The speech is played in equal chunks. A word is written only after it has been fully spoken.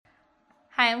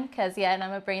I'm Kezia, and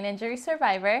I'm a brain injury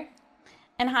survivor.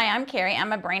 And hi, I'm Carrie.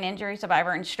 I'm a brain injury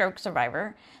survivor and stroke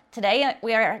survivor. Today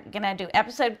we are going to do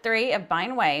episode 3 of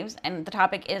Bind Waves, and the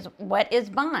topic is, what is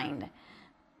Bind?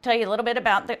 Tell you a little bit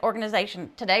about the organization.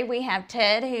 Today we have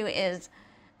Ted, who is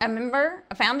a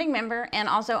founding member, and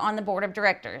also on the board of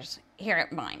directors here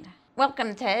at Bind.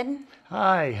 Welcome, Ted.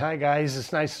 Hi guys.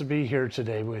 It's nice to be here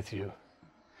today with you.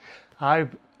 I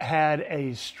had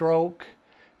a stroke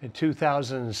in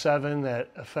 2007 that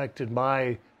affected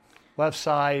my left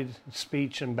side,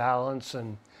 speech and balance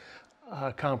and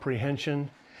comprehension,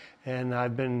 and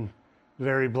I've been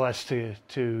very blessed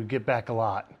to get back a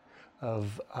lot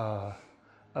of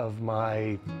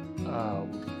my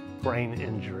brain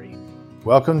injury.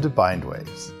 Welcome to Bind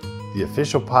Waves, the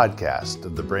official podcast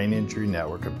of the Brain Injury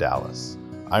Network of Dallas.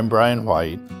 I'm Brian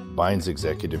White, Bind's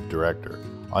Executive Director.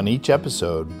 On each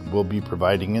episode, we'll be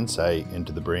providing insight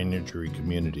into the brain injury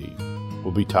community.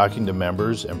 We'll be talking to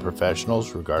members and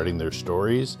professionals regarding their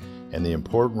stories and the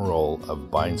important role of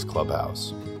Bind's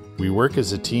Clubhouse. We work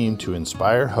as a team to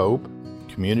inspire hope,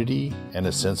 community, and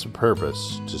a sense of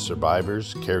purpose to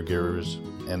survivors, caregivers,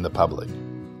 and the public.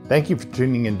 Thank you for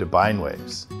tuning into Bind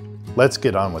Waves. Let's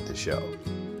get on with the show.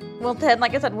 Well, Ted,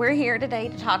 like I said, we're here today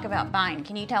to talk about Bind.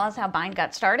 Can you tell us how Bind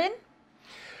got started?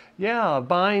 Yeah,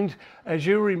 Bind, as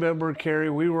you remember, Carrie,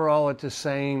 we were all at the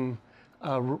same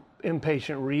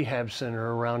inpatient rehab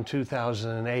center around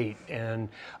 2008, and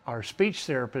our speech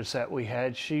therapist that we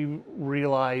had, she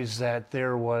realized that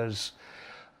there was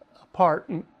a part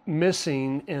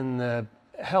missing in the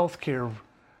healthcare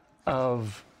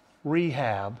of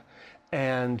rehab,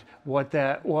 and what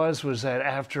that was that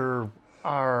after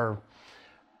our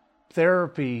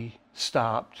therapy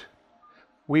stopped,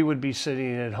 we would be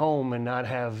sitting at home and not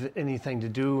have anything to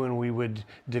do, and we would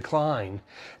decline.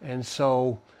 And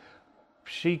so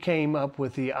she came up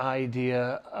with the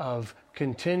idea of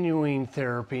continuing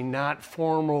therapy, not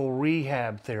formal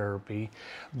rehab therapy,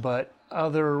 but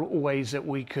other ways that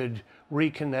we could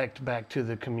reconnect back to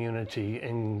the community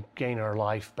and gain our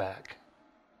life back.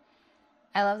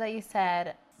 I love that you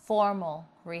said formal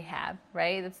rehab,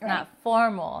 right? It's not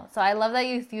formal. So I love that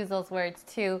you use those words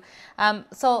too.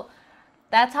 So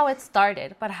that's how it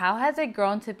started, but how has it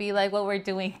grown to be like what we're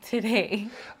doing today?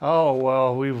 Oh,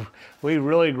 well, we've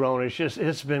really grown.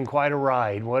 It's been quite a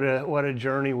ride. What a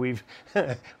journey we've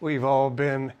all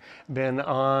been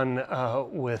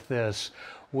on with this.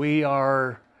 We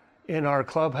are in our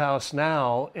clubhouse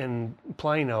now in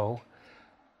Plano.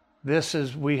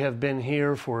 We have been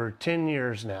here for 10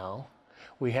 years now.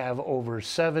 We have over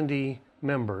 70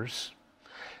 members.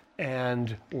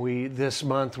 And this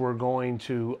month we're going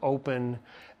to open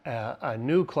a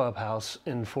new clubhouse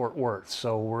in Fort Worth.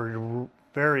 So we're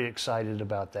very excited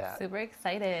about that. Super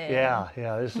excited. Yeah,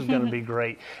 this is going to be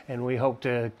great. And we hope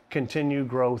to continue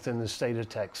growth in the state of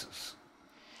Texas.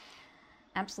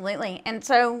 Absolutely. And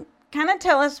so kind of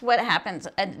tell us what happens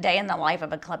a day in the life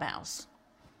of a clubhouse.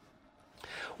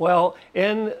 Well,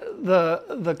 in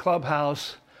the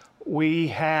clubhouse, we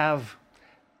have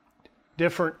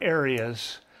different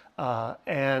areas.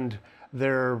 And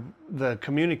they're the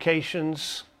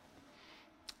communications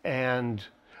and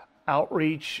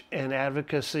outreach and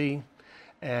advocacy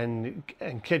and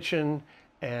kitchen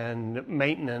and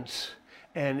maintenance.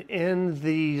 And in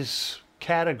these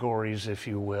categories, if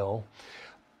you will,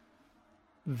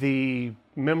 the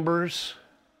members,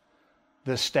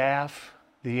 the staff,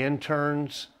 the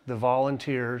interns, the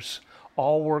volunteers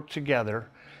all work together.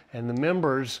 And the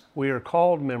members, we are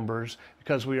called members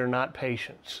because we are not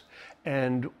patients.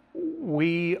 And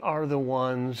we are the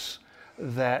ones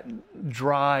that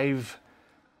drive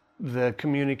the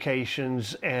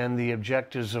communications and the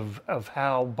objectives of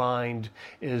how Bind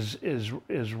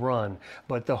is run.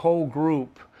 But the whole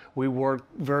group, we work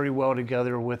very well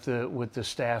together with the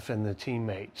staff and the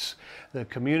teammates. The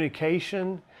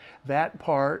communication, that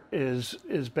part is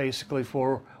basically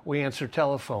we answer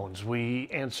telephones, we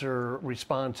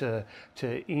respond to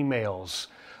emails,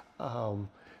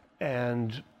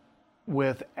 and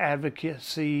with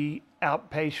advocacy,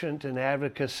 outpatient and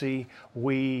advocacy,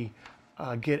 we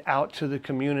get out to the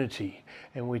community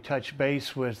and we touch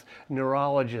base with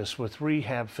neurologists, with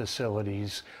rehab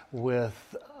facilities,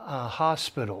 with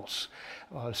hospitals,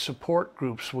 support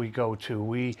groups we go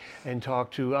to, and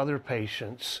talk to other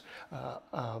patients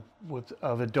of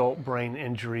adult brain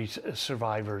injury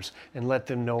survivors and let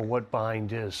them know what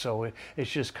Bind is. So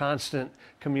it's just constant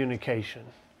communication.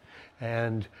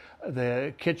 And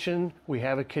the kitchen, we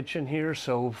have a kitchen here,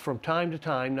 so from time to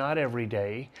time, not every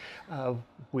day,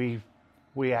 we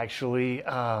actually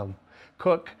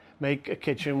cook make a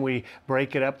kitchen. We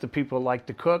break it up. The people like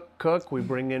to cook. We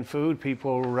bring in food.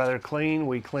 People rather clean.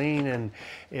 We clean, and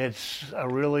it's a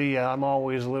really. I'm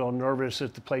always a little nervous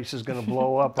if the place is going to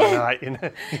blow up or not. You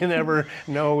never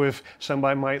know if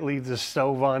somebody might leave the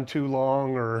stove on too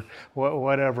long or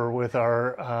whatever with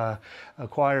our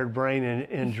acquired brain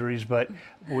injuries. But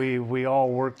we all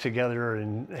work together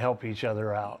and help each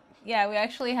other out. Yeah, we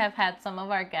actually have had some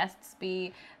of our guests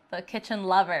be the kitchen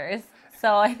lovers.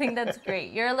 So I think that's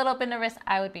great. You're a little bit nervous.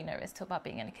 I would be nervous too about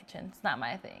being in a kitchen. It's not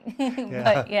my thing.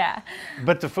 But yeah.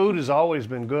 But the food has always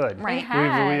been good.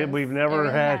 Right. We've never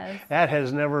It had, has. that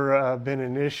has never been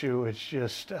an issue. It's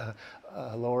just,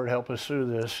 Lord help us through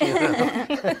this.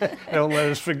 Don't let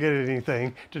us forget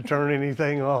anything to turn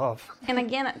anything off. And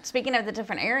again, speaking of the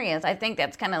different areas, I think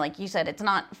that's kind of like you said, it's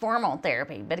not formal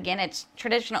therapy, but again, it's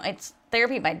traditional, it's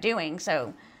therapy by doing.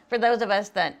 So for those of us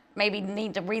that maybe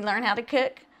need to relearn how to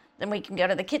cook, then we can go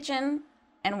to the kitchen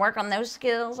and work on those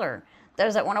skills, or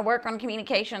those that want to work on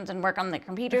communications and work on the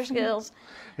computer skills.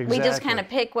 We just kind of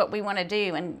pick what we want to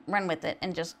do and run with it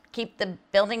and just keep the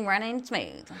building running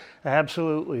smooth.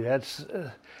 Absolutely. That's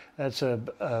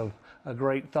a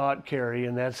great thought, Carrie,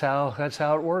 and that's how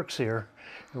it works here.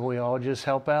 And we all just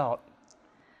help out.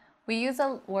 We use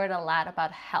a word a lot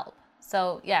about help.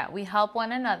 So yeah, we help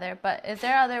one another, but is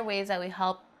there other ways that we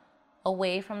help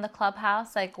away from the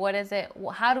clubhouse? Like what is it,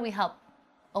 how do we help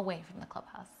away from the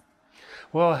clubhouse?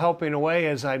 Well, helping away,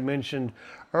 as I mentioned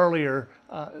earlier,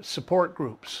 support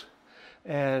groups.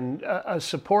 And a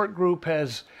support group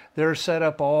they're set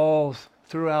up all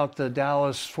throughout the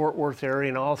Dallas-Fort Worth area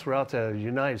and all throughout the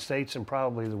United States and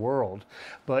probably the world.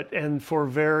 And for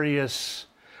various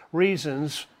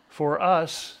reasons, for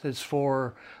us, it's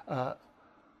for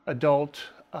adult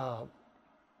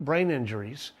brain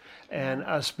injuries and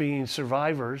us being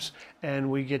survivors,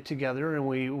 and we get together and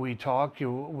we talk.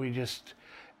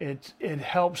 It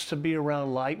helps to be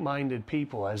around like-minded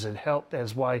people,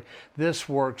 as why this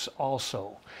works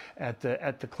also at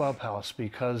the clubhouse,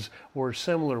 because we're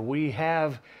similar. We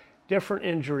have different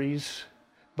injuries,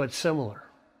 but similar.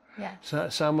 Yeah. So,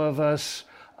 some of us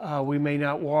we may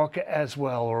not walk as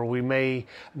well, or we may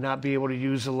not be able to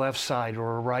use the left side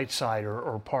or a right side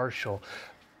or partial.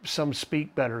 Some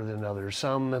speak better than others.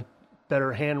 Some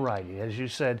better handwriting, as you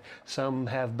said. Some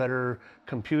have better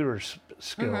computer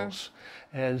skills.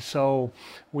 And so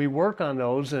we work on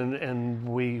those, and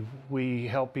we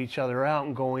help each other out.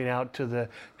 And going out to the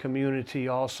community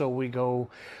also, we go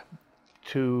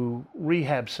to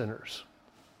rehab centers.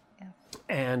 Yeah.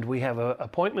 And we have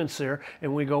appointments there,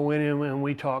 and we go in and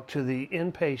we talk to the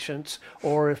inpatients,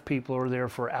 or if people are there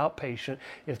for outpatient,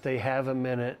 if they have a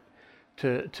minute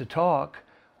to talk,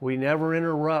 we never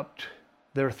interrupt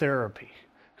their therapy,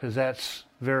 because that's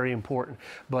very important.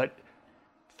 But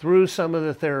through some of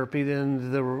the therapy,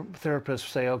 then the therapists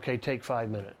say, okay, take 5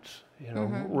 minutes,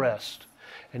 rest.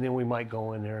 And then we might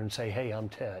go in there and say, hey, I'm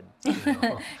Ted.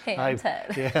 Hey, I'm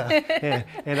Ted. Yeah,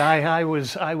 and I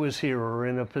was here, or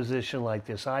in a position like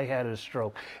this. I had a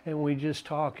stroke. And we just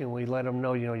talk and we let them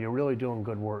know, you're really doing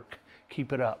good work.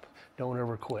 Keep it up. Don't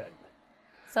ever quit.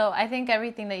 So I think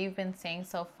everything that you've been saying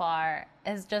so far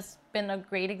has just been a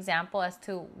great example as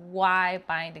to why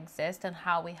BIND exists and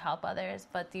how we help others.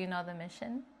 But do you know the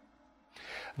mission?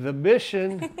 The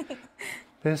mission,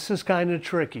 this is kind of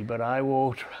tricky, but I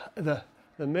will. The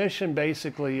mission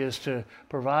basically is to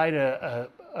provide a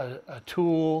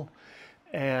tool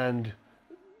and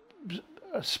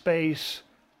a space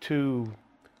to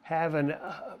have an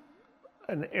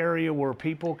area where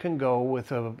people can go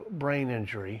with a brain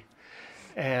injury.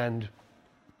 And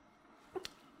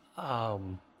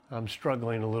I'm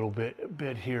struggling a little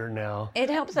bit here now. It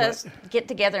helps us get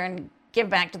together and give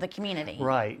back to the community.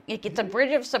 Right. It's a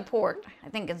bridge of support, I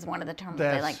think is one of the terms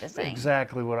they like to say. That's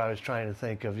exactly what I was trying to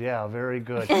think of. Yeah, very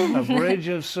good. A bridge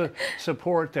of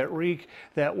support that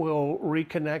will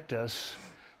reconnect us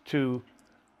to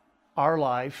our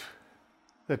life,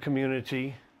 the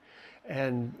community,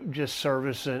 and just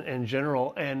service in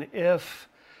general. And if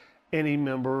any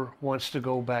member wants to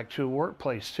go back to a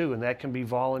workplace too, and that can be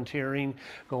volunteering,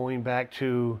 going back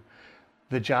to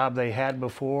the job they had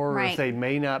before, or if they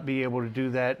may not be able to do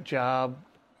that job,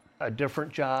 a different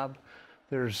job,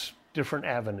 there's different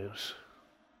avenues.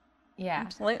 Yeah.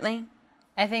 Absolutely.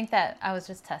 I think that I was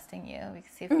just testing you to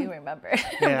see if you remember.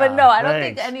 Yeah, but no, I don't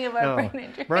thanks. think any of our No. brain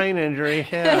injuries. Brain injury,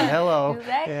 yeah, hello.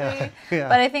 Exactly. Yeah.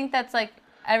 But I think that's like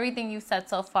everything you've said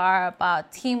so far about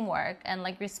teamwork and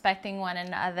like respecting one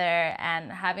another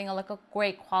and having a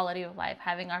great quality of life,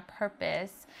 having our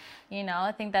purpose.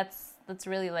 I think that's that's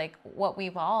really like what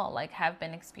we've all like have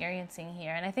been experiencing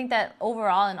here. And I think that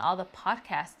overall in all the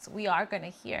podcasts we are going to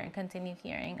hear and continue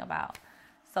hearing about.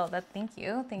 So thank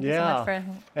you so much for.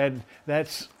 And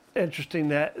that's interesting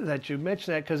that you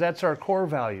mentioned that, because that's our core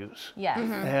values. Yes.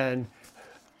 And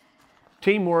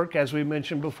teamwork, as we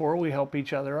mentioned before, we help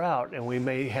each other out, and we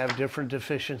may have different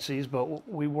deficiencies, but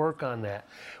we work on that.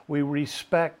 We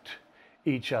respect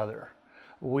each other.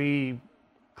 We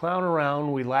clown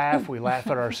around, we laugh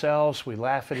at ourselves, we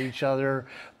laugh at each other,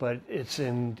 but it's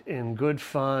in good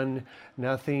fun,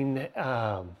 nothing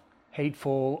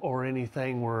hateful or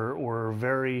anything. We're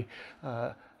very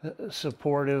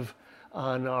supportive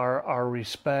on our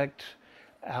respect,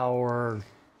 our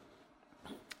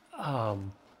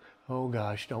oh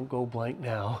gosh, don't go blank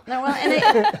now. No, well,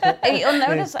 and you'll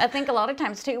notice, I think a lot of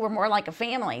times too, we're more like a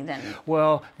family than.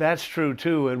 Well, that's true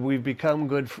too, and we've become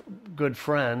good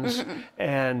friends,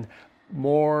 and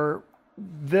more.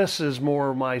 This is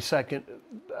more my second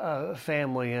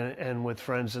family, and with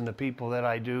friends and the people that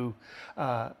I do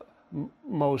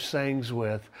most things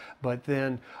with. But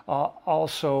then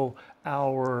also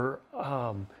our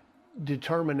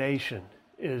determination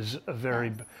is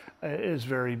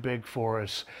very big for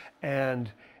us, and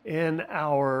in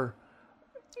our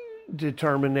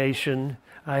determination,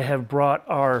 I have brought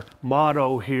our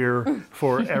motto here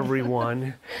for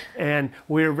everyone, and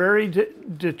we are very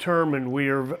determined.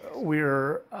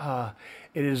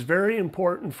 It is very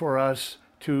important for us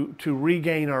to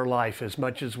regain our life as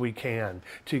much as we can,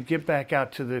 to get back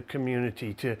out to the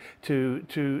community,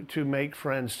 to make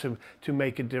friends, to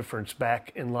make a difference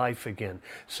back in life again.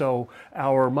 So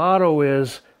our motto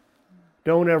is,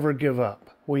 don't ever give up.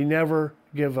 We never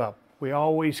give up. We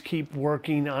always keep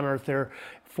working on our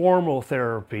formal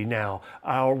therapy now,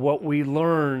 what we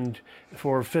learned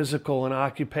for physical and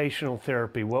occupational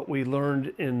therapy, what we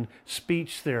learned in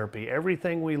speech therapy,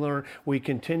 everything we learn, we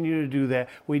continue to do that.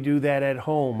 We do that at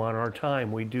home on our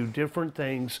time. We do different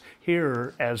things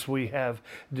here as we have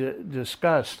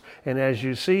discussed. And as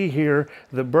you see here,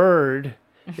 the bird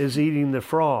is eating the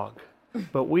frog,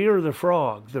 but we are the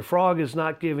frog. The frog is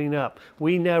not giving up.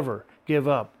 We never give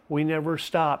up. We never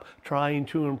stop trying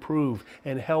to improve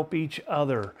and help each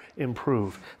other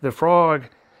improve. The frog,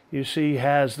 you see,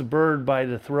 has the bird by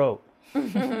the throat.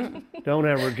 Don't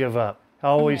ever give up.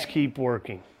 Always keep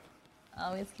working.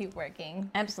 Always keep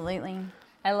working. Absolutely.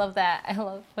 I love that. I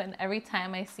love when every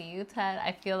time I see you, Ted,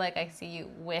 I feel like I see you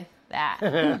with that,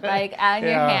 like on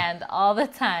your hand all the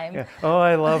time. Yeah. Oh,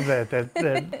 I love that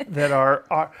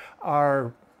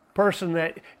our person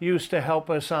that used to help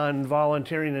us on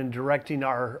volunteering and directing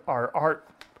our art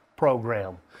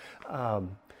program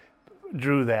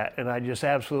drew that, and I just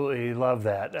absolutely love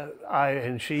that.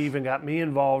 And she even got me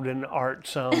involved in art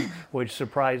some, which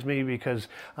surprised me because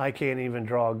I can't even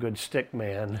draw a good stick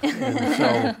man. And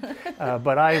so,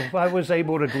 but I was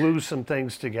able to glue some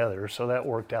things together, so that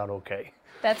worked out okay.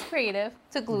 That's creative,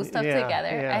 to glue stuff together.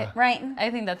 Yeah. Right. I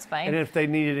think that's fine. And if they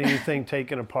needed anything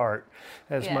taken apart,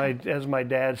 as my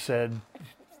dad said,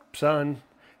 son,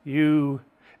 you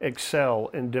excel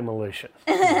in demolition.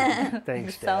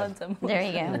 Thanks, excel Dad. in demolition. There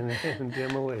you go. In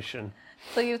demolition.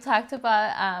 So you talked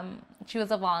about she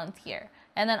was a volunteer,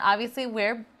 and then obviously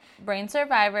we're brain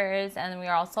survivors, and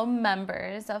we're also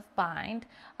members of Bind.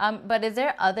 But is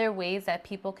there other ways that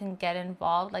people can get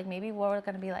involved? Like maybe we're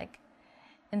going to be like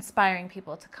inspiring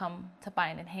people to come to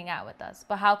Bind and hang out with us,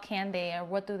 but how can they, or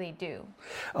what do they do?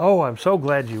 Oh, I'm so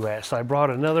glad you asked. I brought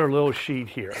another little sheet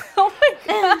here. Oh my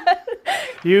God.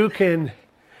 You can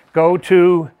go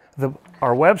to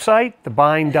our website,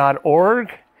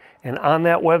 thebind.org, and on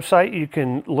that website you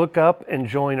can look up and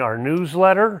join our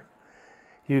newsletter.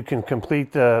 You can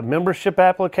complete the membership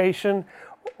application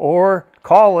or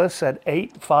call us at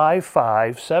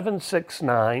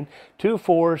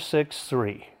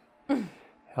 855-769-2463.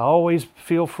 Always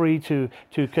feel free to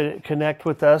connect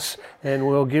with us, and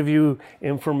we'll give you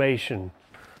information.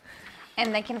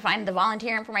 And they can find the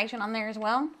volunteer information on there as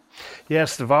well?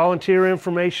 Yes, the volunteer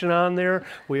information on there.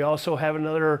 We also have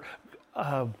another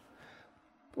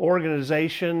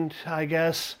organization, I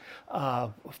guess,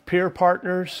 peer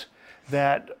partners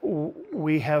that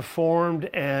we have formed,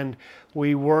 and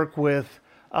we work with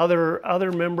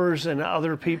other members and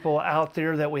other people out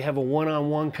there that we have a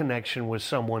one-on-one connection with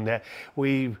someone that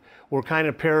we're kind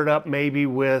of paired up maybe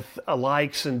with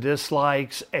likes and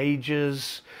dislikes,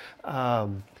 ages,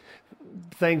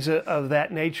 things of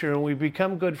that nature, and we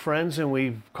become good friends, and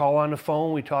we call on the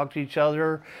phone, we talk to each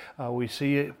other, we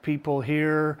see people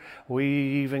here, we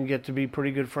even get to be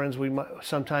pretty good friends.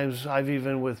 Sometimes I've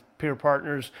even with peer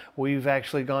partners, we've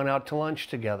actually gone out to lunch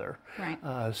together.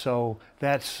 Right. So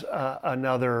that's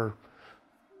another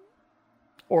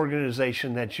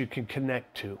organization that you can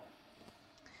connect to.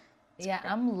 Yeah,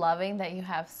 I'm loving that you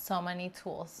have so many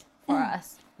tools for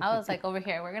us. I was like, over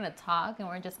here, we're going to talk and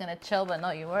we're just going to chill, but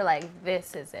no, you were like,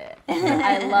 this is it.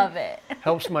 I love it.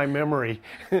 Helps my memory.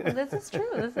 Well, this is true.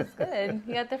 This is good.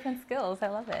 You got different skills. I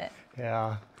love it.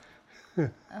 Yeah.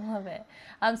 I love it.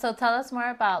 So tell us more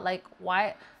about like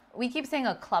why we keep saying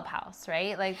a clubhouse,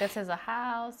 right? Like this is a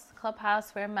house,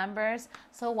 clubhouse, we're members.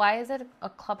 So why is it a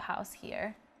clubhouse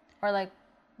here? Or like,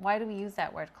 why do we use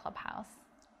that word clubhouse?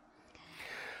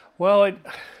 Well,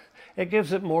 it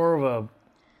gives it more of a,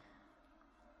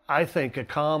 I think, a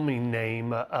calming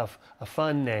name, a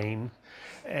fun name.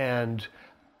 And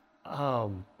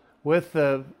with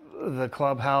the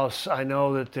clubhouse, I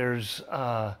know that there's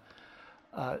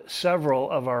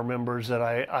several of our members that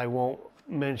I won't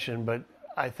mention, but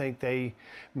I think they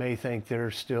may think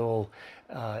they're still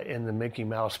in the Mickey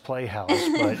Mouse Playhouse,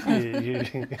 but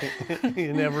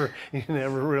you never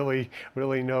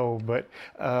really know. But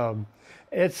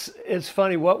it's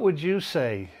funny. What would you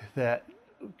say that,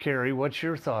 Carrie? What's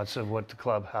your thoughts of what the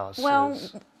clubhouse is? Well,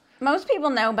 most people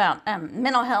know about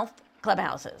mental health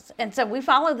clubhouses, and so we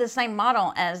follow the same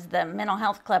model as the mental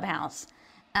health clubhouse.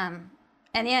 And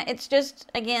yeah, it's just,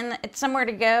 again, it's somewhere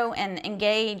to go and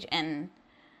engage and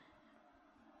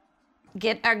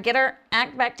get our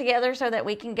act back together so that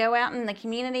we can go out in the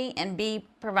community and be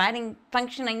providing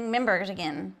functioning members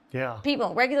again. Yeah.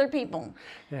 People, regular people.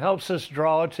 It helps us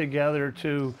draw together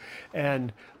too.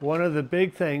 And one of the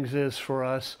big things is for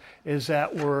us is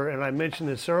that we're, and I mentioned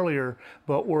this earlier,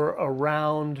 but we're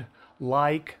around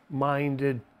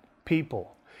like-minded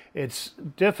people. It's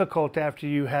difficult after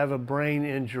you have a brain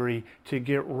injury to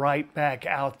get right back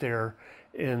out there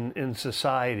in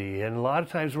society, and a lot of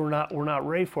times we're not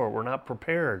ready for it. We're not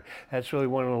prepared. That's really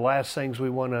one of the last things we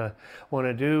want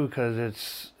to do, because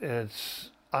it's.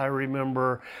 I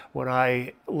remember when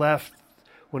I left,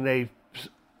 when they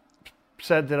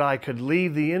said that I could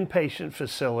leave the inpatient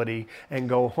facility and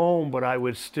go home, but I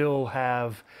would still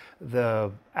have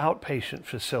the outpatient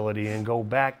facility and go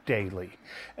back daily.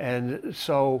 And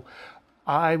so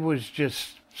I was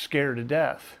just scared to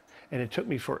death. And it took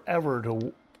me forever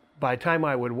to, by the time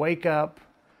I would wake up,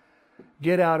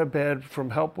 get out of bed,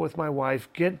 from help with my wife,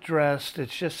 get dressed,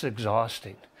 it's just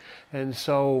exhausting. And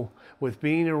so with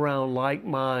being around like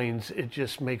minds, it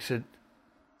just makes it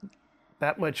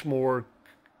that much more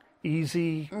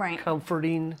easy, right,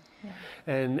 comforting. Yeah.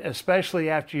 And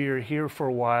especially after you're here for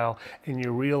a while and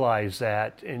you realize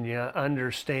that and you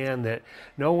understand that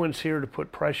no one's here to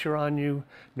put pressure on you,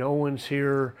 no one's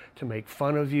here to make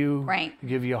fun of you, right, to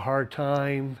give you a hard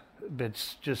time.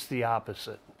 It's just the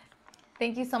opposite.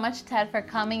 Thank you so much, Ted, for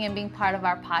coming and being part of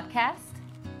our podcast.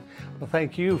 Well,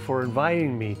 thank you for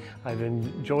inviting me. I've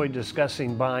enjoyed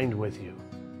discussing Bind with you.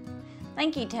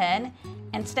 Thank you, Ted.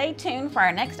 And stay tuned for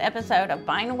our next episode of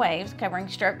Bind Waves covering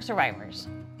stroke survivors.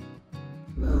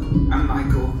 Hello, I'm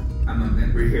Michael. I'm a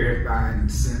member here at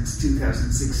Bind since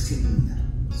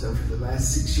 2016, so for the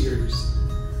last 6 years.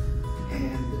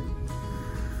 And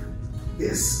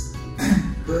this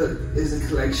book is a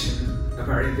collection of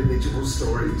our individual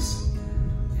stories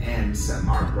and some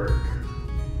artwork.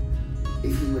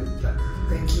 If you would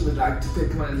think you would like to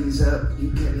pick one of these up,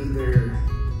 you can either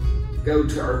go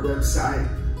to our website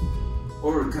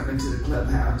or come into the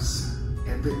clubhouse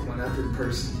and pick one up in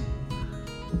person.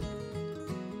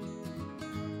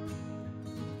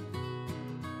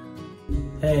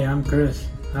 Hey, I'm Chris.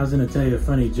 I was going to tell you a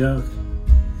funny joke.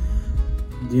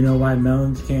 Do you know why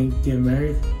melons can't get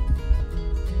married?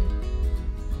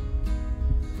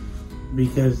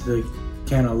 Because the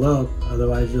cantaloupe,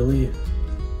 otherwise you'll leave.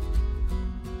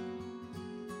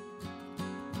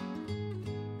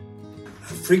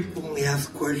 A frequently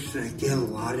asked question I get a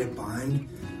lot at Bind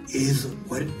is,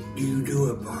 what do you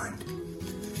do at Bind?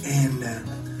 And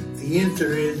the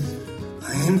answer is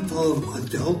a handful of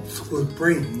adults with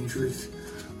brain injuries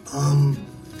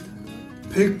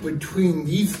pick between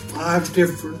these 5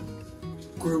 different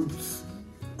groups,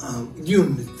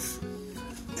 units,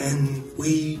 and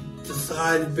we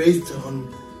decide based on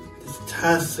the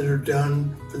tasks that are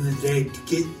done for the day to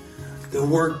get the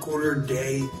work order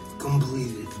day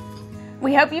completed.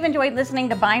 We hope you've enjoyed listening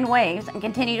to Bind Waves and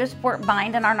continue to support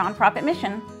Bind and our nonprofit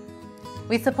mission.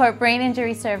 We support brain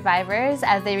injury survivors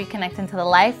as they reconnect into the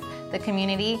life, the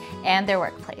community, and their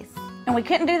workplace. And we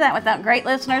couldn't do that without great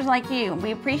listeners like you.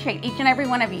 We appreciate each and every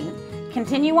one of you.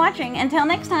 Continue watching. Until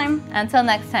next time. Until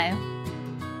next time.